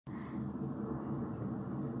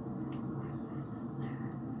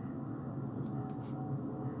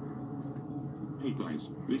Hey guys,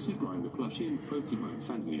 this is Brian the plushie and Pokemon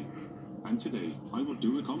fan here. And today, I will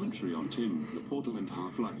do a commentary on Tim, the Portal and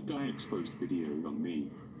Half-Life guy exposed video on me.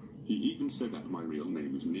 He even said that my real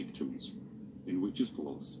name is Nicktoons, in which is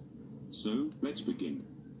false. So, let's begin.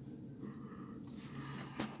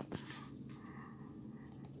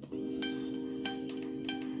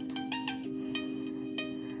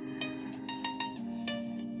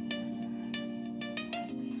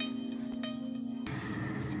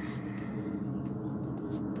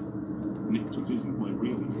 Nicktoons isn't my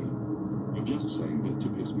real name. You're just saying that to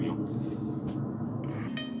piss me off.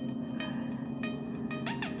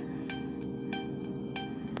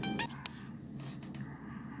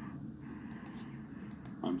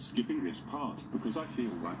 I'm skipping this part because I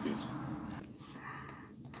feel like it.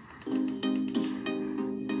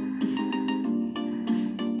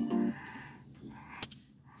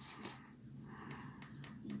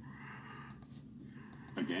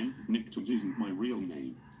 Again, Nicktoons isn't my real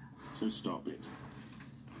name. So stop it.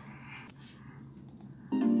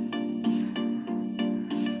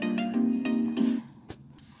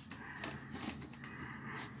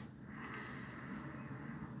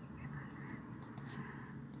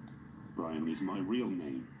 Brian is my real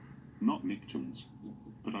name, not Nicktoons.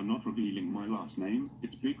 But I'm not revealing my last name,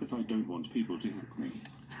 it's because I don't want people to hack me.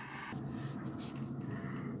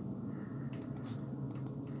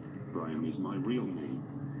 Brian is my real name,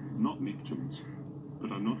 not Nicktoons.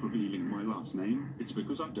 But I'm not revealing my last name, it's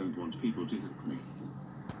because I don't want people to hack me.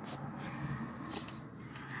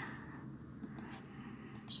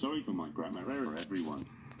 Sorry for my grammar error, everyone.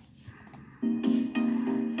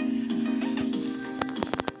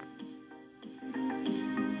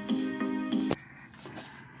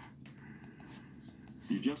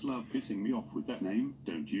 You just love pissing me off with that name,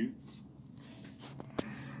 don't you?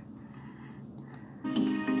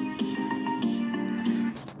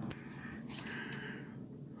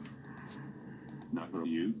 Never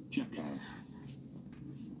you, jackass.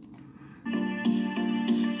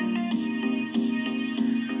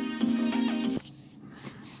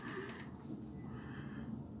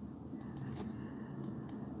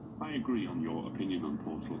 I agree on your opinion on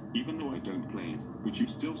Portal, even though I don't play it, but you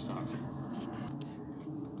still suck.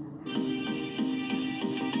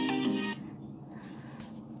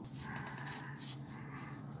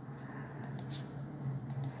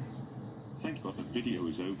 Thank God the video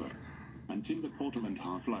is over. And Tim the Portal and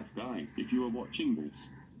Half-Life guy, if you are watching this,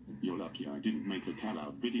 you're lucky I didn't make a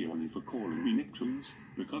call-out video on you for calling me Nicktoons,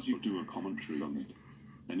 because you'll do a commentary on it.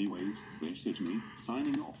 Anyways, this is me,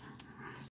 signing off.